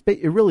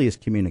it really is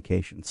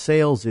communication.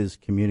 Sales is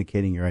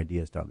communicating your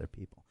ideas to other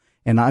people.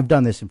 And I've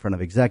done this in front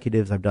of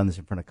executives. I've done this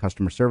in front of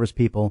customer service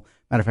people.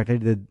 Matter of fact, I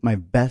did my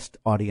best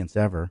audience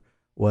ever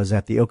was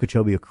at the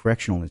Okeechobee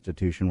Correctional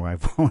Institution, where I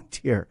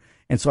volunteer.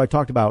 And so I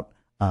talked about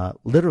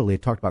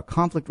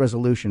conflict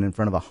resolution in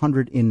front of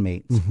 100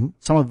 inmates. Mm-hmm.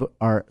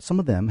 Some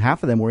of them,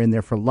 half of them were in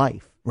there for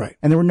life. Right.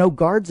 And there were no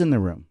guards in the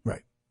room.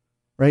 Right.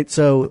 Right.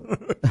 So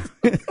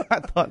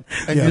I thought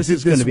this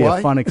is going to be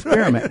a fun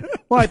experiment.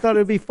 Well, I thought it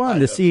would be fun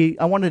to see.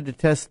 I wanted to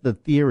test the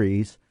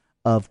theories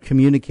of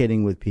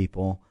communicating with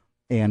people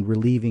and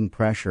relieving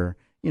pressure,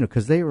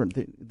 because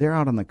they're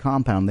out on the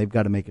compound. They've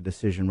got to make a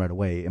decision right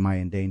away. Am I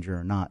in danger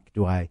or not?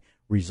 Do I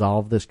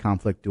resolve this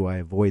conflict? Do I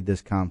avoid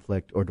this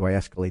conflict? Or do I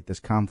escalate this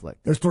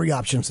conflict? There's 3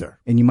 options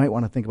there. And you might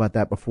want to think about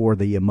that before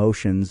the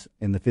emotions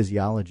and the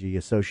physiology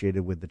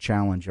associated with the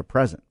challenge are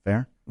present.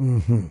 Fair?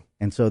 Mm-hmm.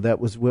 And so that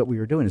was what we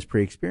were doing, is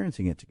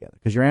pre-experiencing it together.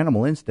 Because your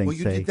animal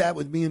instincts Well, you did that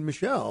with me and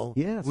Michelle.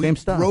 Yeah, same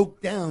stuff. We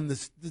broke down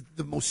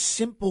the most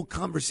simple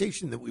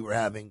conversation that we were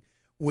having,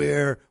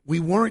 where we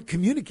weren't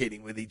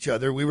communicating with each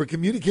other. We were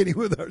communicating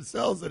with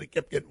ourselves, and it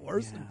kept getting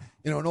worse.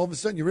 Yeah. And all of a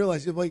sudden you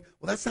realize, you're like,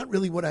 well, that's not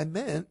really what I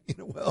meant.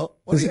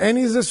 Does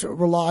any of this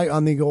rely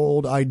on the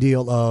old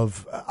ideal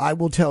of, I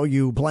will tell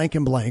you blank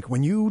and blank.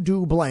 When you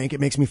do blank, it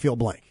makes me feel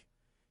blank.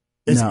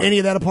 Is any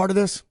of that a part of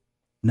this?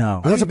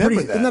 No. Isn't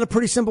that a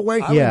pretty simple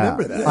way? I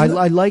remember that.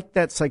 I like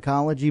that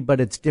psychology,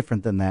 but it's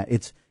different than that.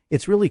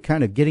 It's really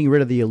kind of getting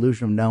rid of the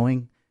illusion of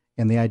knowing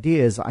And the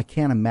idea is, I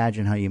can't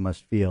imagine how you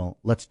must feel.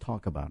 Let's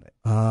talk about it.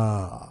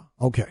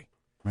 Okay.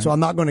 Right. So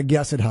I'm not going to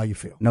guess at how you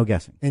feel. No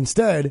guessing.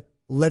 Instead,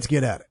 let's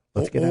get at it.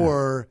 Let's get at it.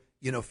 Or,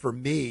 for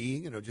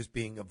me, just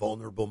being a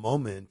vulnerable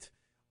moment,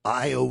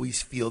 I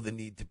always feel the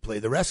need to play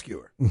the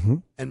rescuer. Mm-hmm.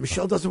 And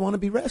Michelle doesn't want to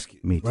be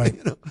rescued. Me too. Right.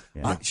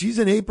 Yeah. She's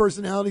an A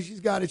personality.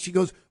 She's got it. She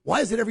goes, why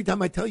is it every time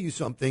I tell you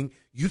something,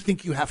 you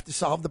think you have to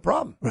solve the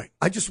problem? Right.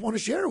 I just want to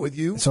share it with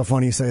you. It's so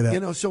funny you say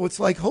that. So it's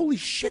like, holy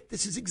shit,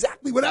 this is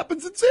exactly what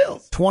happens in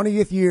sales.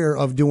 20th year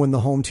of doing the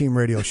home team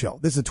radio show.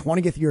 This is the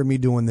 20th year of me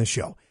doing this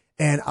show.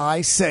 And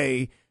I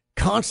say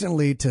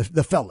constantly to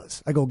the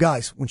fellas, I go,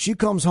 guys, when she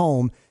comes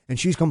home and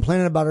she's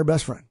complaining about her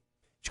best friend,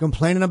 she's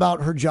complaining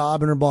about her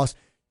job and her boss,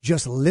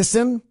 just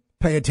listen,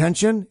 pay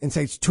attention, and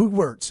say it's 2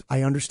 words.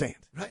 I understand.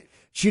 Right.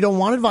 She don't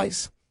want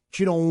advice.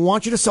 She don't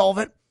want you to solve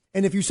it.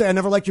 And if you say, I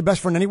never liked your best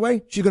friend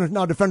anyway, she's going to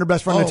now defend her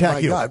best friend and attack my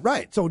you. God,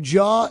 right. So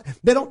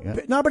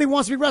nobody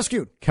wants to be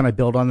rescued. Can I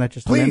build on that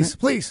just a minute?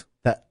 Please.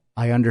 That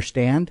I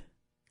understand.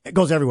 It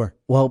goes everywhere.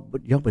 Well,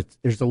 but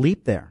there's a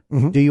leap there.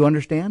 Do you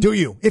understand? Do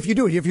you? If you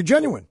do, if you're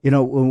genuine.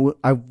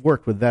 I've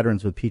worked with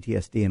veterans with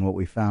PTSD, and what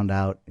we found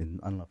out, and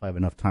I don't know if I have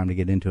enough time to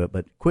get into it,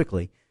 but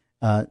quickly,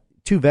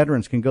 2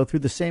 veterans can go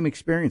through the same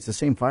experience, the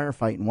same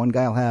firefight, and one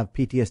guy will have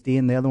PTSD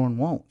and the other one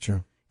won't.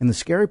 Sure. And the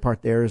scary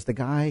part there is the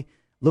guy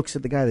looks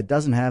at the guy that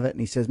doesn't have it, and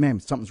he says, man,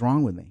 something's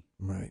wrong with me.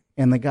 Right.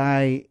 And the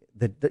guy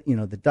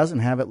that doesn't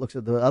have it looks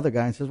at the other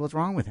guy and says, what's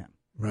wrong with him?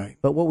 Right.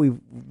 But what we've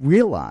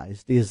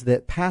realized is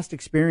that past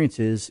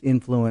experiences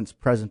influence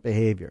present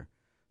behavior.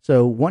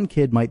 So one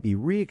kid might be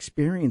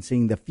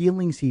re-experiencing the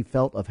feelings he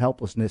felt of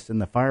helplessness in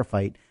the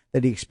firefight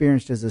that he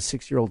experienced as a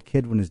 6-year-old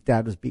kid when his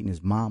dad was beating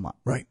his mom up.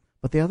 Right.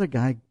 But the other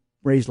guy,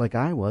 raised like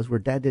I was, where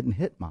dad didn't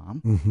hit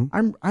mom,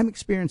 Mm-hmm. I'm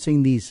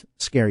experiencing these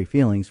scary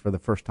feelings for the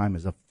first time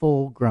as a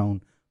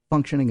full-grown,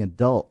 functioning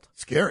adult.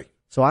 Scary.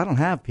 So I don't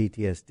have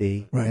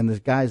PTSD, Right. and the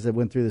guys that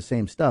went through the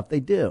same stuff, they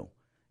do.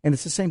 And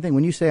it's the same thing.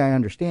 When you say I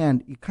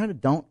understand, you kind of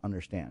don't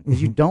understand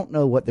because you don't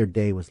know what their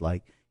day was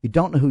like. You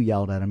don't know who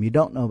yelled at them. You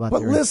don't know about But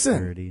their listen.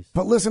 insecurities.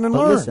 But listen and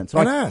learn. Listen. So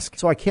and I ask.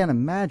 So I can't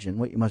imagine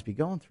what you must be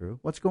going through.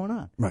 What's going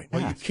on? Right.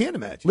 Well, you Ask. can't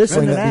imagine.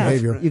 Listen Explain and that ask.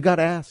 behavior. You got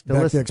to ask to Back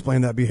to listen.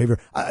 explain that behavior.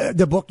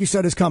 The book you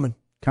said is coming.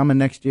 Coming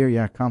next year,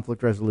 yeah,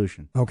 conflict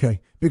resolution. Okay.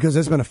 Because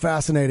it's been a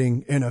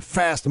fascinating and a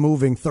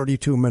fast-moving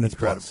 32 minutes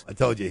Incredible. plus. I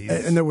told you.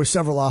 And there were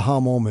several aha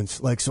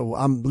moments. So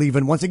I'm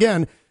leaving, once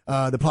again,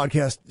 the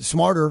podcast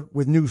smarter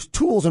with new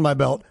tools in my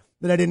belt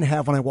that I didn't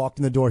have when I walked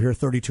in the door here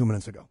 32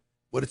 minutes ago.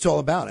 What it's all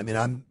about. I mean,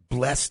 I'm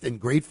blessed and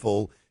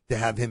grateful to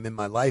have him in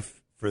my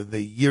life for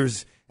the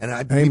years. And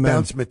we Amen.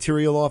 bounce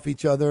material off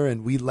each other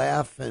and we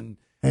laugh and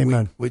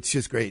Amen. which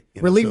is great.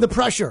 Relieve the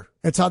pressure.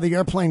 It's how the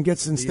airplane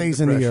gets and stays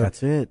the in the pressure. air.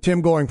 That's it.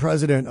 Tim Goring,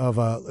 president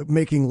of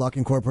Making Luck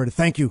Incorporated.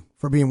 Thank you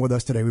for being with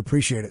us today. We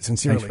appreciate it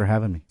sincerely. Thanks for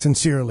having me.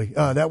 Sincerely.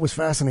 That was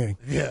fascinating.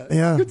 Yeah.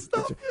 Yeah. Good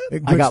stuff.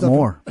 Good I got stuff.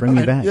 more. Bring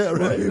me back. Yeah,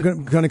 right. You're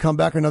going to come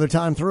back another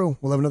time through.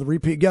 We'll have another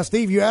repeat guest.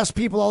 Steve, you ask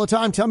people all the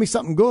time, tell me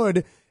something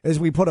good as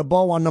we put a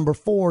bow on number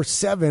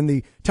 47,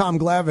 the Tom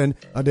Glavine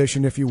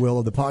edition, if you will,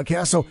 of the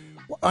podcast. So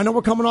I know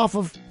we're coming off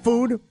of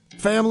food,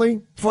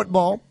 family,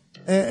 football,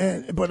 but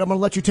I'm going to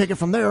let you take it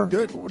from there.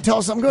 Good. Tell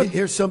us something good.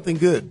 Here's something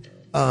good.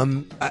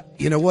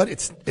 You know what?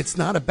 It's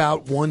not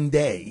about one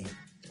day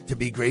to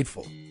be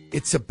grateful.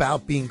 It's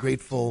about being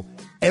grateful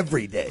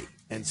every day.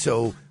 And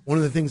so one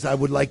of the things I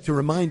would like to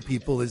remind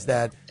people is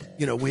that,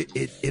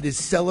 it is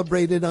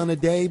celebrated on a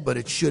day, but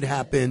it should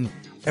happen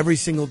every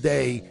single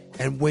day.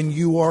 And when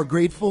you are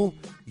grateful,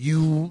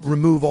 you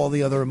remove all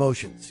the other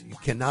emotions. You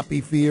cannot be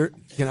feared.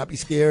 You cannot be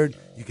scared.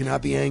 You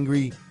cannot be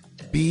angry.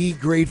 Be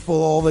grateful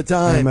all the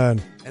time.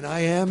 Amen. And I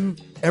am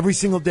every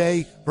single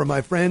day for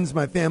my friends,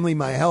 my family,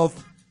 my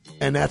health.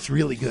 And that's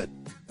really good.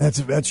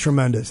 That's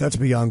tremendous. That's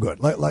beyond good.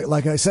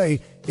 Like I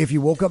say, if you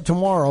woke up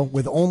tomorrow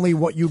with only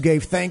what you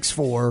gave thanks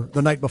for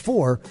the night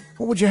before,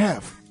 what would you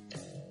have?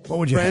 What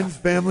would you Friends,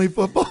 have? family,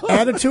 football.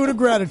 Attitude of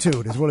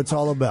gratitude is what it's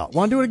all about.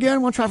 Want to do it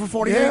again? Want to try for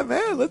 48? Yeah,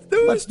 man, let's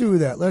do it. Let's do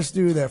that. Let's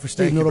do that. For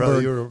Steve Thank you,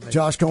 brother. Nudelberg,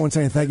 Josh Cohen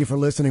saying thank you for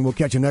listening. We'll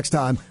catch you next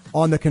time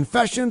on the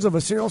Confessions of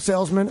a Serial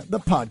Salesman, the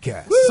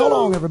podcast. Woo! So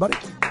long, everybody.